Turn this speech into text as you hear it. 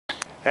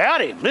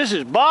Howdy, this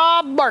is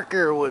Bob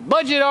Barker with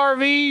Budget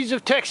RVs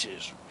of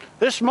Texas.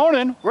 This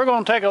morning we're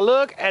going to take a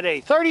look at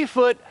a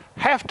 30-foot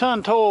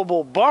half-ton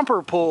towable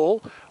bumper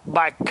pull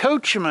by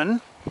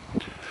Coachmen.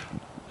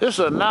 This is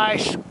a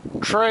nice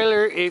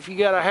trailer if you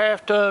got a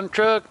half-ton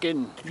truck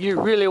and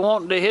you're really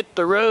wanting to hit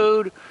the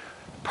road.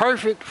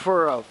 Perfect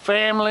for a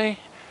family.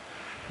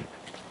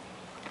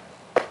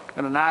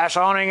 Got a nice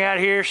awning out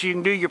here so you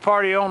can do your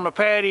party on the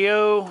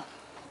patio.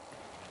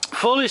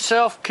 Fully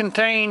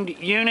self-contained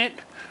unit.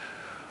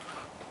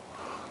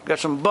 Got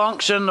some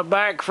bunks in the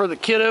back for the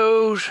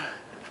kiddos.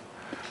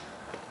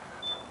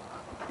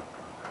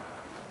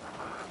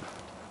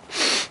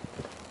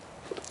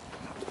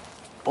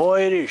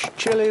 Boy, it is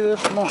chilly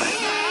this morning.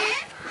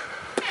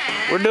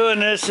 We're doing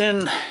this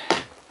in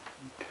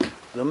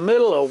the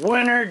middle of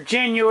winter,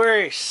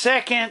 January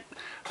 2nd.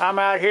 I'm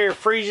out here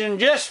freezing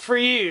just for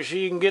you so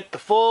you can get the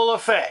full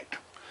effect.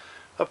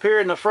 Up here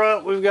in the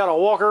front, we've got a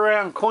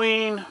walk-around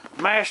queen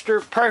master,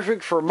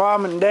 perfect for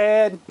mom and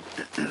dad.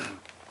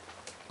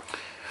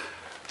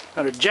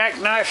 Got a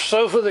jackknife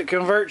sofa that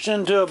converts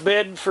into a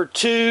bed for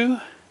two.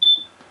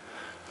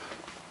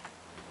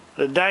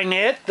 The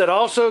dinette that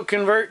also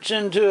converts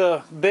into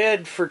a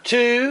bed for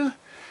two.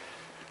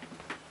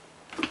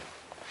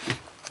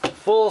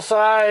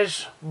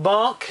 Full-size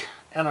bunk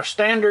and a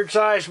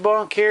standard-size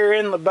bunk here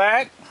in the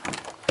back.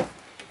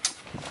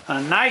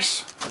 A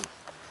nice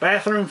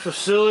bathroom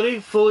facility,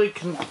 fully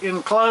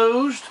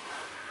enclosed.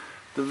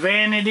 The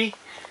vanity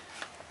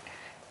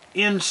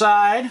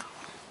inside,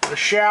 the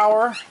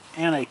shower,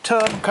 and a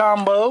tub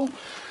combo.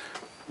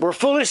 We're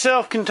fully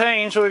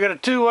self-contained, so we got a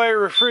two-way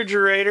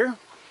refrigerator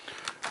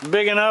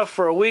big enough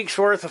for a week's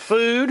worth of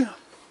food.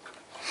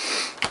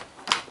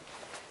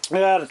 We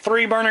got a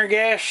 3-burner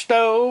gas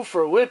stove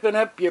for whipping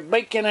up your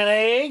bacon and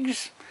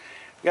eggs.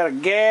 Got a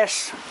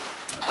gas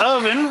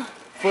oven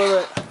for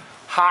the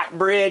hot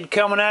bread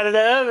coming out of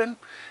the oven.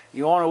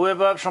 You want to whip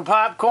up some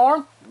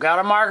popcorn? Got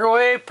a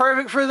microwave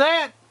perfect for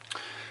that.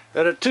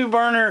 Got a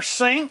 2-burner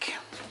sink.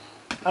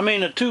 I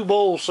mean a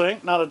 2-bowl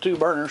sink, not a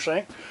 2-burner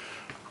sink.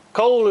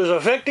 Cold is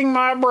affecting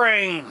my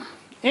brain.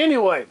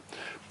 Anyway,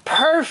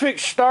 perfect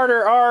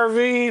starter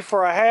RV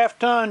for a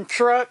half-ton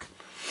truck.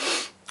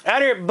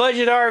 Out here at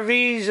Budget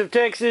RVs of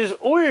Texas,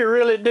 we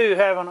really do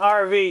have an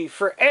RV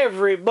for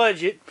every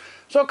budget.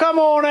 So come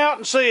on out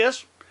and see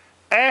us.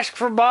 Ask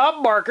for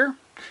Bob Barker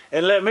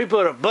and let me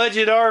put a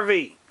budget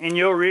RV in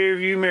your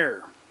rearview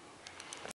mirror.